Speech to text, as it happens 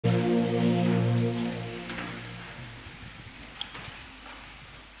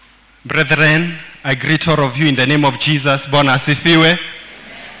Brethren, I greet all of you in the name of Jesus. Bwana asifiwe.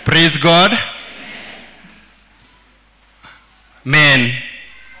 Praise God. Amen.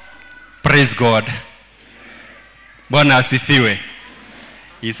 Praise God. Bwana asifiwe.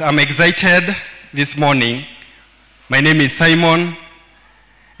 Yes, I'm excited this morning. My name is Simon,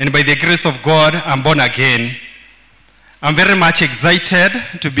 and by the grace of God, I'm born again. I'm very much excited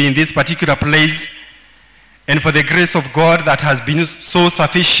to be in this particular place, and for the grace of God that has been so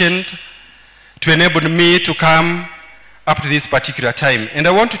sufficient to enable me to come up to this particular time. And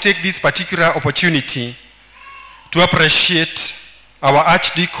I want to take this particular opportunity to appreciate our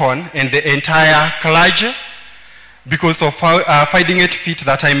Archdeacon and the entire clergy because of finding it fit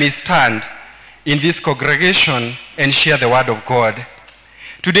that I may stand in this congregation and share the word of God.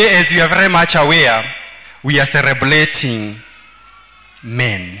 Today, as you are very much aware, we are celebrating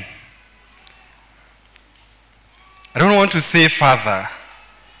men. I don't want to say father,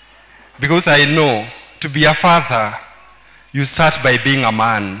 because I know to be a father, you start by being a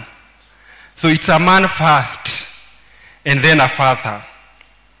man. So it's a man first, and then a father.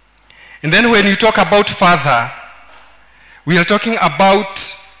 And then when you talk about father, we are talking about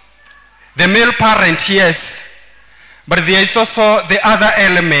the male parent, yes, but there is also the other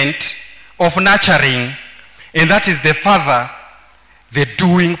element of nurturing, and that is the father, the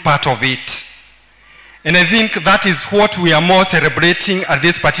doing part of it. And I think that is what we are more celebrating at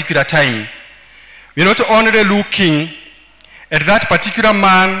this particular time. We're not only looking at that particular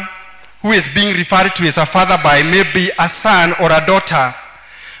man who is being referred to as a father by maybe a son or a daughter,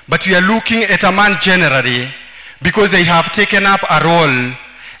 but we are looking at a man generally because they have taken up a role.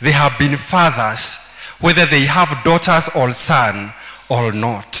 They have been fathers, whether they have daughters or son or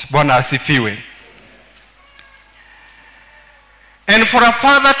not. Bwana asifiwe. And for a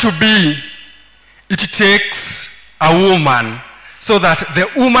father to be, it takes a woman so that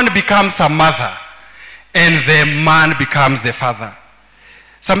the woman becomes a mother and the man becomes the father.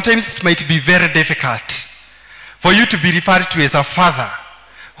 Sometimes it might be very difficult for you to be referred to as a father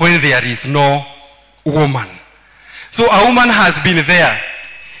when there is no woman. So a woman has been there,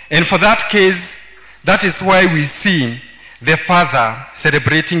 and for that case, that is why we see the father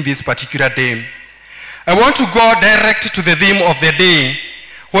celebrating this particular day. I want to go direct to the theme of the day,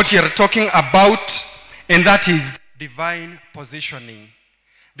 what you're talking about, and that is divine positioning.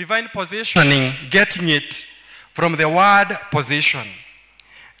 Divine positioning, getting it from the word position.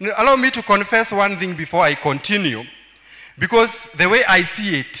 Now, allow me to confess one thing before I continue, because the way I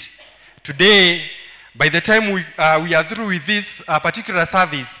see it, today, by the time we are through with this particular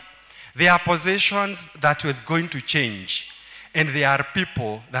service, there are positions that was going to change, and there are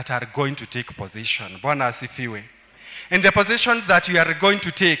people that are going to take position. Bwana asifiwe. And the positions that we are going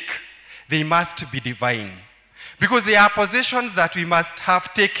to take, they must be divine. Because there are positions that we must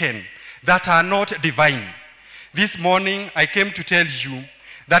have taken that are not divine. This morning, I came to tell you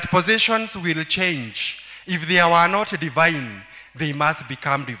that positions will change. If they were not divine, they must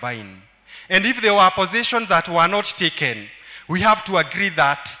become divine. And if there were positions that were not taken, we have to agree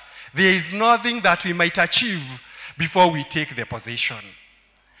that there is nothing that we might achieve before we take the position.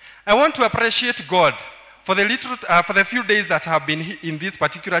 I want to appreciate God for the few days that I have been in this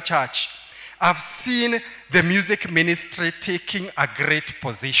particular church. I've seen the music ministry taking a great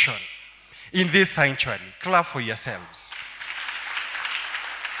position in this sanctuary. Clap for yourselves.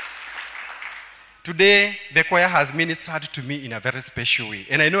 Today, the choir has ministered to me in a very special way,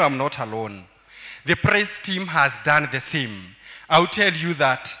 and I know I'm not alone. The praise team has done the same. I'll tell you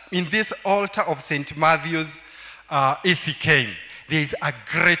that in this altar of St. Matthew's ACK, there is a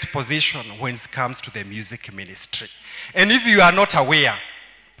great position when it comes to the music ministry. And if you are not aware,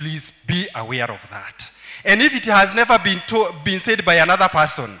 please be aware of that. And if it has never been said by another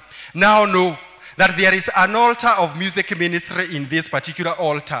person, now know that there is an altar of music ministry in this particular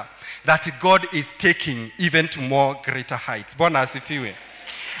altar that God is taking even to more greater heights. Bwana asifiwe.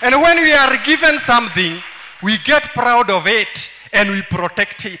 And when we are given something, we get proud of it and we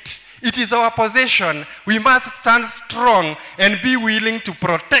protect it. It is our possession. We must stand strong and be willing to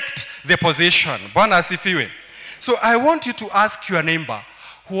protect the possession. Bwana asifiwe. So I want you to ask your neighbor,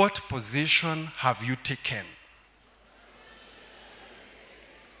 what position have you taken?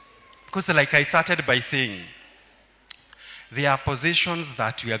 Because like I started by saying, there are positions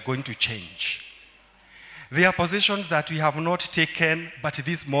that we are going to change. There are positions that we have not taken, but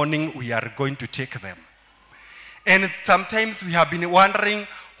this morning we are going to take them. And sometimes we have been wondering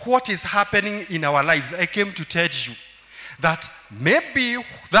what is happening in our lives. I came to tell you that maybe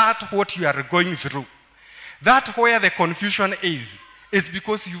that what you are going through, that where the confusion is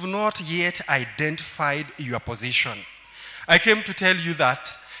because you've not yet identified your position. I came to tell you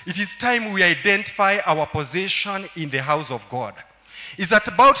that it is time we identify our position in the house of God. It's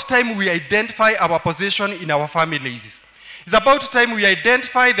about time we identify our position in our families. It's about time we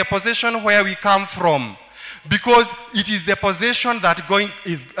identify the position where we come from, because it is the position that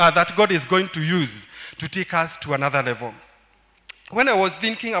God is going to use to take us to another level. When I was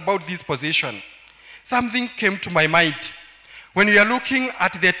thinking about this position, something came to my mind. When we are looking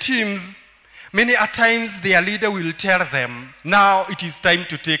at the teams, many a times their leader will tell them, now it is time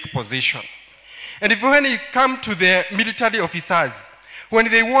to take position. And when you come to the military officers, when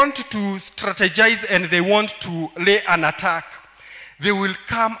they want to strategize and they want to lay an attack, there will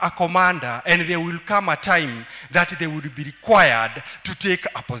come a commander and there will come a time that they will be required to take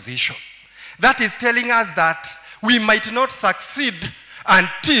a position. That is telling us that we might not succeed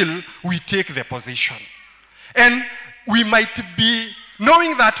until we take the position. And we might be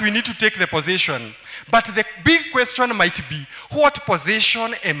knowing that we need to take the position, but the big question might be, what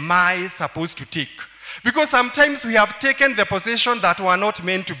position am I supposed to take? Because sometimes we have taken the position that were not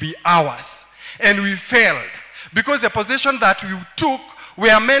meant to be ours, and we failed. Because the position that we took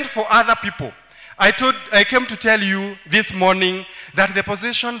were meant for other people. I came to tell you this morning that the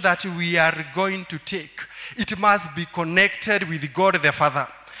position that we are going to take, it must be connected with God the Father,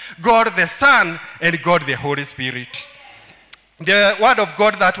 God the Son, and God the Holy Spirit. The word of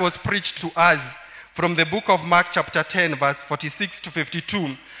God that was preached to us from the book of Mark chapter 10, verse 46 to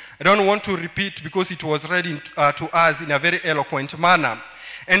 52, I don't want to repeat because it was read to us in a very eloquent manner.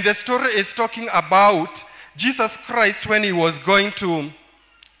 And the story is talking about Jesus Christ when he was going to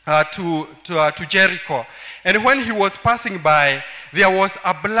Jericho. And when he was passing by, there was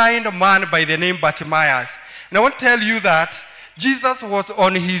a blind man by the name Bartimaeus. And I want to tell you that Jesus was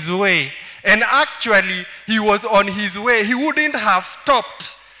on his way. And actually, he was on his way. He wouldn't have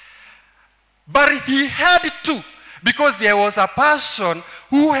stopped. But he had to, because there was a person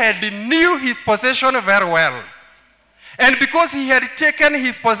who had knew his possession very well. And because he had taken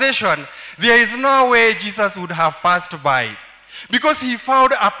his possession, there is no way Jesus would have passed by. Because he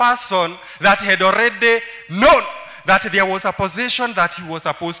found a person that had already known that there was a possession that he was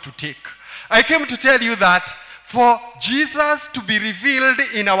supposed to take. I came to tell you that for Jesus to be revealed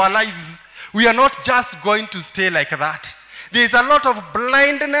in our lives, we are not just going to stay like that. There is a lot of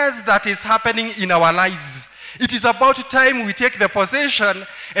blindness that is happening in our lives. It is about time we take the possession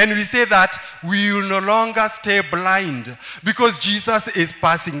and we say that we will no longer stay blind because Jesus is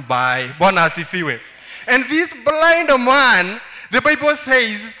passing by. Bwana asifiwe. And this blind man, the Bible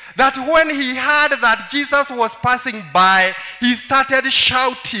says that when he heard that Jesus was passing by, he started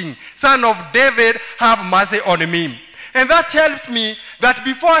shouting, "Son of David, have mercy on me." And that tells me that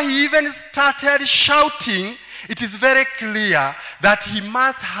before he even started shouting, it is very clear that he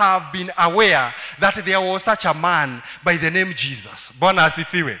must have been aware that there was such a man by the name Jesus. Bwana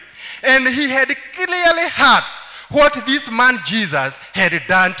asifiwe. And he had clearly heard what this man Jesus had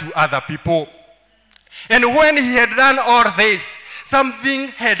done to other people. And when he had done all this, something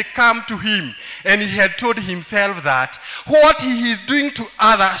had come to him, and he had told himself that what he is doing to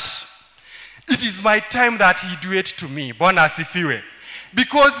others, it is my time that he do it to me. Bwana asifiwe.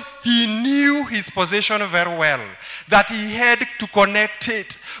 Because he knew his possession very well, that he had to connect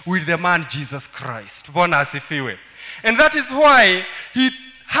it with the man Jesus Christ. Bwana asifiwe. And that is why he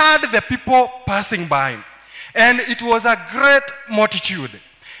had the people passing by. And it was a great multitude.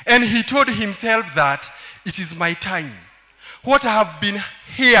 And he told himself that it is my time. What I have been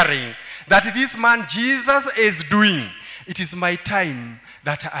hearing that this man Jesus is doing, it is my time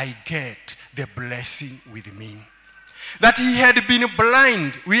that I get the blessing with me. That he had been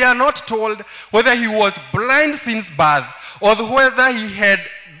blind. We are not told whether he was blind since birth or whether he had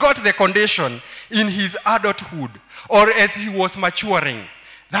got the condition in his adulthood or as he was maturing.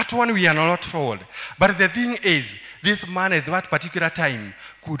 That one we are not told. But the thing is, this man at that particular time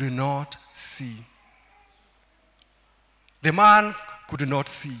could not see. The man could not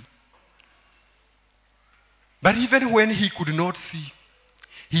see. But even when he could not see,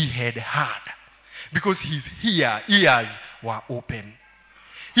 he had heard. Because his ears were open.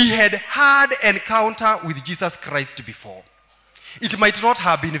 He had had encounter with Jesus Christ before. It might not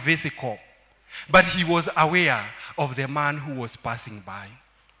have been physical, but he was aware of the man who was passing by.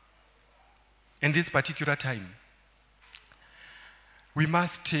 In this particular time, we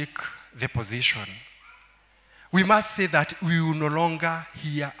must take the position. We must say that we will no longer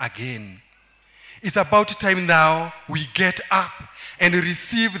hear again. It's about time now we get up and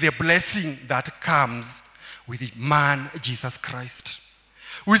receive the blessing that comes with the man Jesus Christ.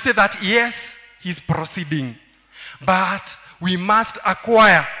 We say that yes, he's proceeding, but we must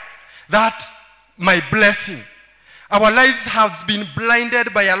acquire that my blessing. Our lives have been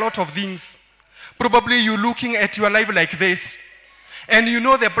blinded by a lot of things. Probably you're looking at your life like this, and you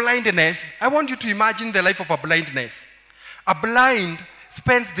know the blindness. I want you to imagine the life of a blindness. A blind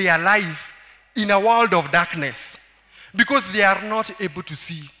spends their life in a world of darkness because they are not able to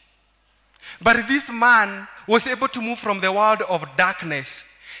see. But this man was able to move from the world of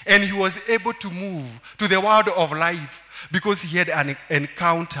darkness, and he was able to move to the world of life because he had an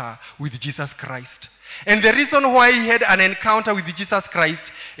encounter with Jesus Christ. And the reason why he had an encounter with Jesus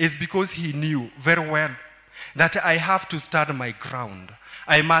Christ is because he knew very well that I have to stand my ground.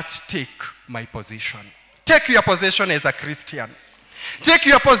 I must take my position. Take your position as a Christian. Take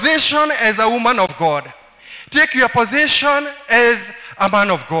your position as a woman of God. Take your position as a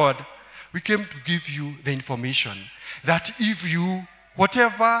man of God. We came to give you the information that if you,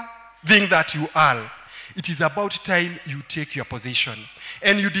 whatever thing that you are, it is about time you take your position.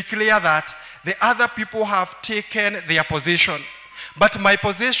 And you declare that the other people have taken their position. But my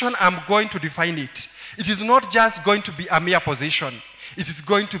position, I'm going to define it. It is not just going to be a mere position. It is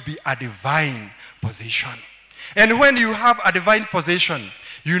going to be a divine position. And when you have a divine position,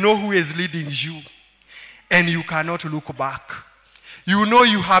 you know who is leading you. And you cannot look back. You know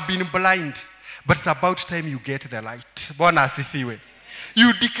you have been blind, but it's about time you get the light. Bwana asifiwe.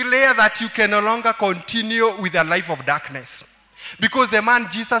 You declare that you can no longer continue with a life of darkness. Because the man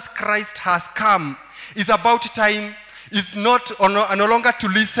Jesus Christ has come, is about time, is no longer to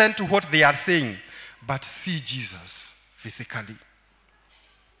listen to what they are saying, but see Jesus physically.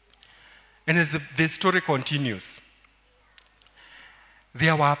 And as the story continues,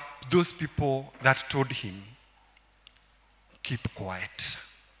 there were those people that told him, keep quiet.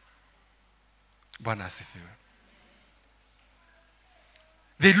 Bwana asifiwe.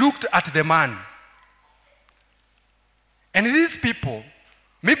 They looked at the man. And these people,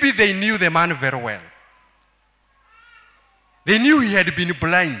 maybe they knew the man very well. They knew he had been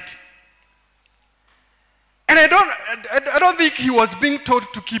blind. And I don't think he was being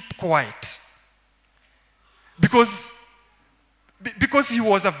told to keep quiet. Because he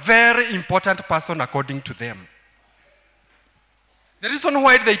was a very important person according to them. The reason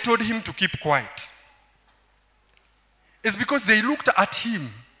why they told him to keep quiet is because they looked at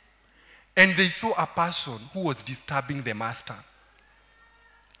him and they saw a person who was disturbing the master.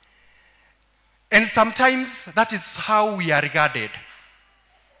 And sometimes that is how we are regarded.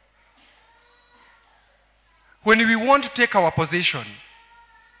 When we want to take our position,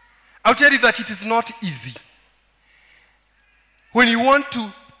 I'll tell you that it is not easy. When you want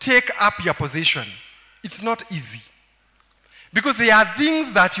to take up your position, it's not easy. Because there are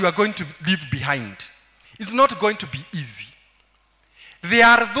things that you are going to leave behind. It's not going to be easy. There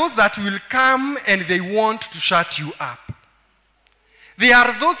are those that will come and they want to shut you up. There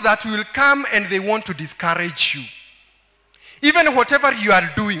are those that will come and they want to discourage you. Even whatever you are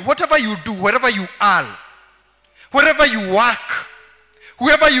doing, whatever you do, wherever you are, wherever you work,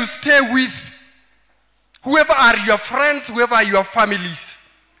 whoever you stay with, whoever are your friends, whoever are your families,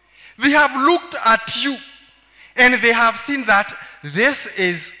 they have looked at you and they have seen that this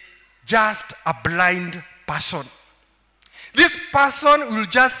is just a blind person. This person will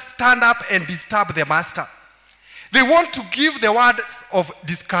just stand up and disturb the master. They want to give the words of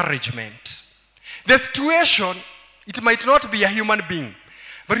discouragement. The situation, it might not be a human being,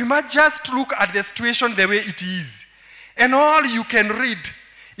 but you might just look at the situation the way it is. And all you can read,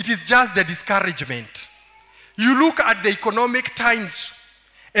 it is just the discouragement. You look at the economic times,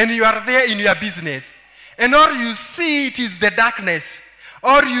 and you are there in your business, and all you see, it is the darkness,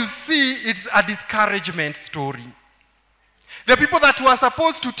 or you see, it's a discouragement story. The people that were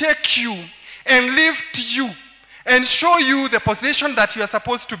supposed to take you and lift you and show you the position that you are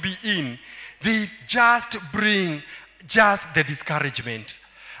supposed to be in, they just bring just the discouragement.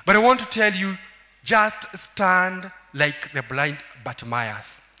 But I want to tell you, just stand like the blind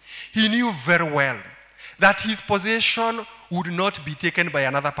𝗲𝗲. He knew very well that his possession would not be taken by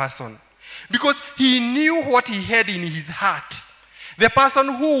another person. Because he knew what he had in his heart. The person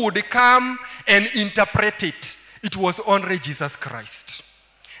who would come and interpret it, it was only Jesus Christ.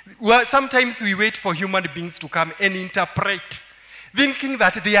 Well, sometimes we wait for human beings to come and interpret, thinking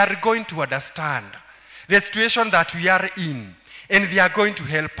that they are going to understand the situation that we are in, and they are going to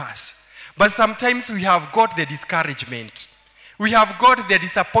help us. But sometimes we have got the discouragement. We have got the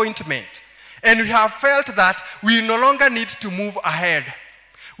disappointment. And we have felt that we no longer need to move ahead.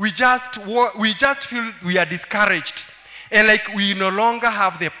 We just feel we are discouraged. And like we no longer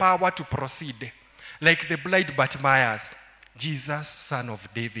have the power to proceed. Like the blind 𝗲𝗲, Jesus, son of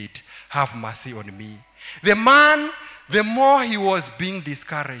David, have mercy on me. The man, the more he was being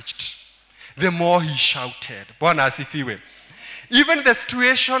discouraged, the more he shouted. Bwana asifiwe. Even the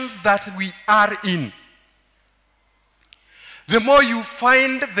situations that we are in, the more you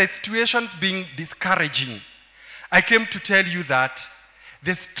find the situations being discouraging, I came to tell you that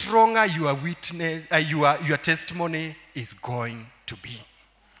the stronger your witness, your testimony is going to be.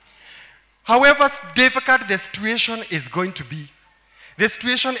 However difficult the situation is going to be, the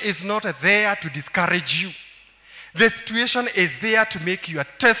situation is not there to discourage you. The situation is there to make your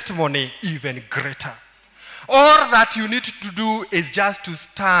testimony even greater. All that you need to do is just to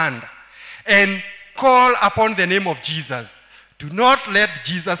stand and call upon the name of Jesus. Do not let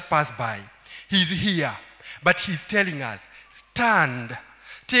Jesus pass by. He's here, but he's telling us, stand,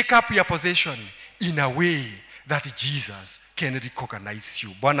 take up your position in a way that Jesus can recognize you.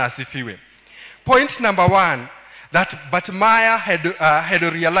 Bwana asifiwe. Point number one that 𝗤𝗏𝗦 had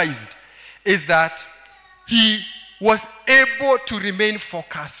realized is that he was able to remain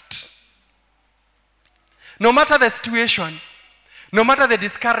focused. No matter the situation, no matter the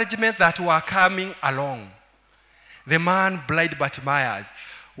discouragement that were coming along, the man blind 𝗤𝗏𝗦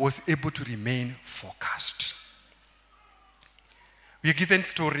was able to remain focused. We are given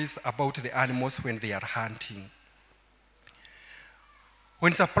stories about the animals when they are hunting.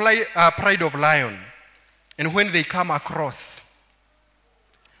 When it's a pride of lion, and when they come across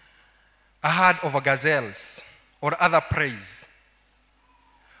a herd of gazelles or other prey,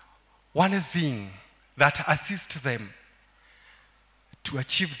 one thing that assists them to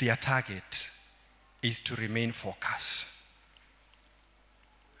achieve their target is to remain focused.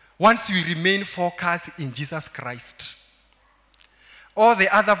 Once we remain focused in Jesus Christ, all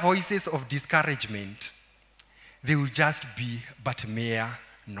the other voices of discouragement, they will just be but mere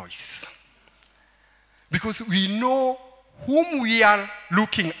noise. Because we know whom we are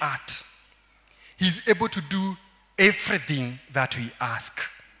looking at. He's able to do everything that we ask.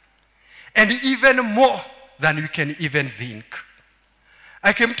 And even more than we can even think.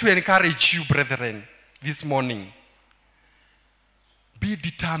 I came to encourage you, brethren, this morning. Be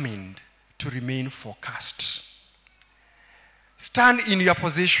determined to remain focused. Stand in your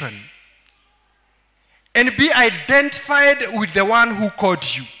position and be identified with the one who called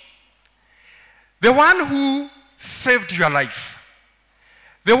you, the one who saved your life,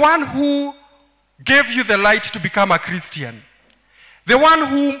 the one who gave you the light to become a Christian, the one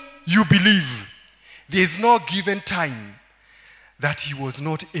whom you believe. There is no given time that he was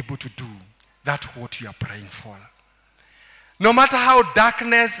not able to do that what you are praying for. No matter how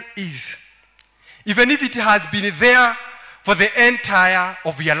darkness is, even if it has been there for the entire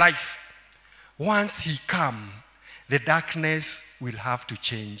of your life, once he comes, the darkness will have to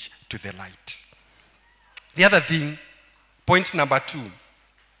change to the light. The other thing, point number two,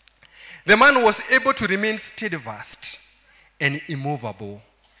 the man was able to remain steadfast and immovable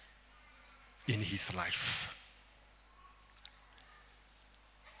in his life.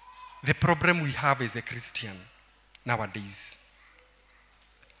 The problem we have as a Christian nowadays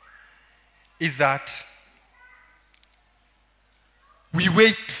is that we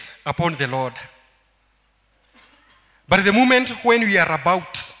wait upon the Lord. But the moment when we are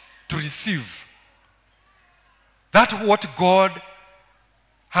about to receive that what God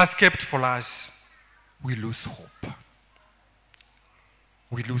has kept for us, we lose hope.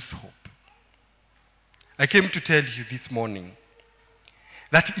 We lose hope. I came to tell you this morning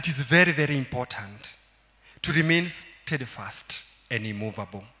that it is very, very important to remain steadfast and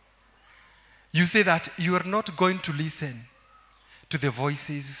immovable. You say that you are not going to listen to the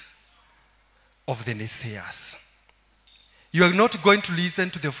voices of the naysayers. You are not going to listen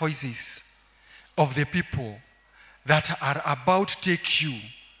to the voices of the people that are about to take you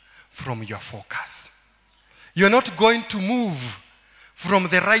from your focus. You are not going to move from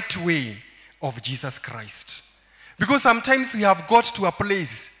the right way of Jesus Christ. Because sometimes we have got to a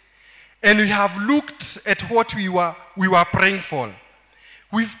place and we have looked at what we were praying for.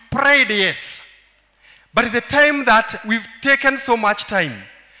 We've prayed, yes. But at the time that we've taken so much time,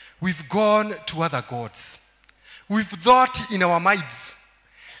 we've gone to other gods. We've thought in our minds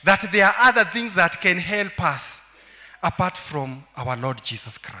that there are other things that can help us apart from our Lord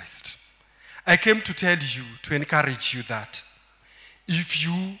Jesus Christ. I came to tell you, to encourage you that if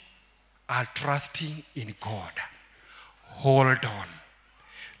you are trusting in God, hold on.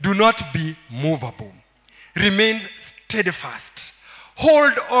 Do not be movable. Remain steadfast.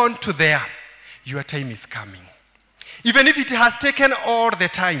 Hold on to there. Your time is coming. Even if it has taken all the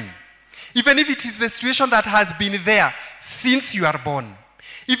time, even if it is the situation that has been there since you are born,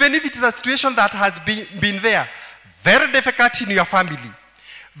 even if it is a situation that has been there, very difficult in your family,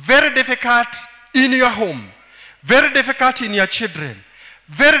 very difficult in your home, very difficult in your children,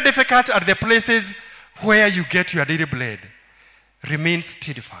 Very difficult are the places where you get your daily bread. Remain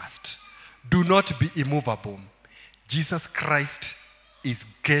steadfast. Do not be immovable. Jesus Christ is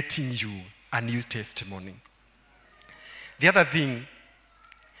getting you a new testimony. The other thing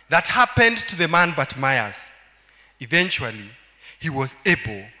that happened to the man Bartimaeus, eventually, he was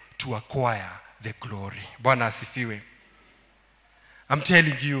able to acquire the glory. Bwana asifiwe. I'm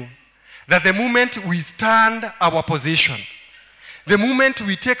telling you that the moment we stand our position, the moment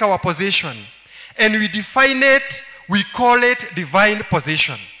we take our position and we define it, we call it divine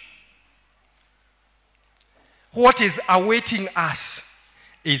position. What is awaiting us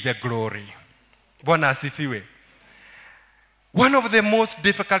is a glory. Bwana asifiwe. One of the most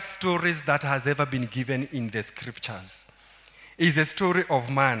difficult stories that has ever been given in the scriptures is the story of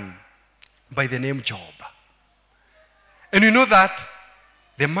man by the name Job. And you know that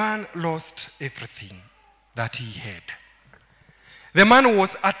the man lost everything that he had. The man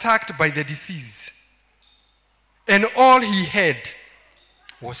was attacked by the disease, and all he had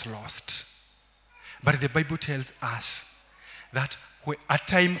was lost. But the Bible tells us that a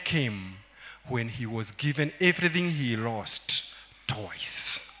time came when he was given everything he lost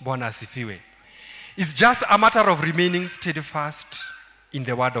twice. Bwana asifiwe. It's just a matter of remaining steadfast in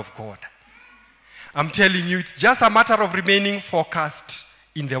the word of God. I'm telling you, it's just a matter of remaining focused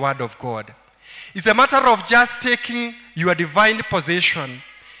in the word of God. It's a matter of just taking your divine position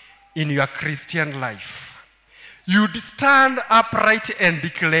in your Christian life. You'd stand upright and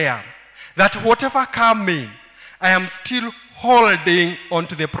declare that whatever comes in, I am still holding on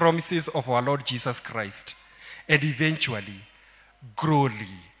to the promises of our Lord Jesus Christ. And eventually, glory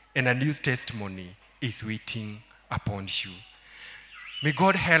and a new testimony is waiting upon you. May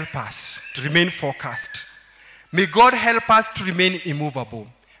God help us to remain focused. May God help us to remain immovable.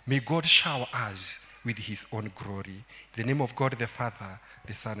 May God shower us with his own glory. In the name of God the Father,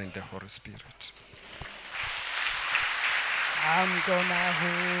 the Son, and the Holy Spirit. I'm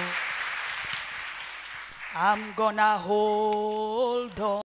gonna hold on.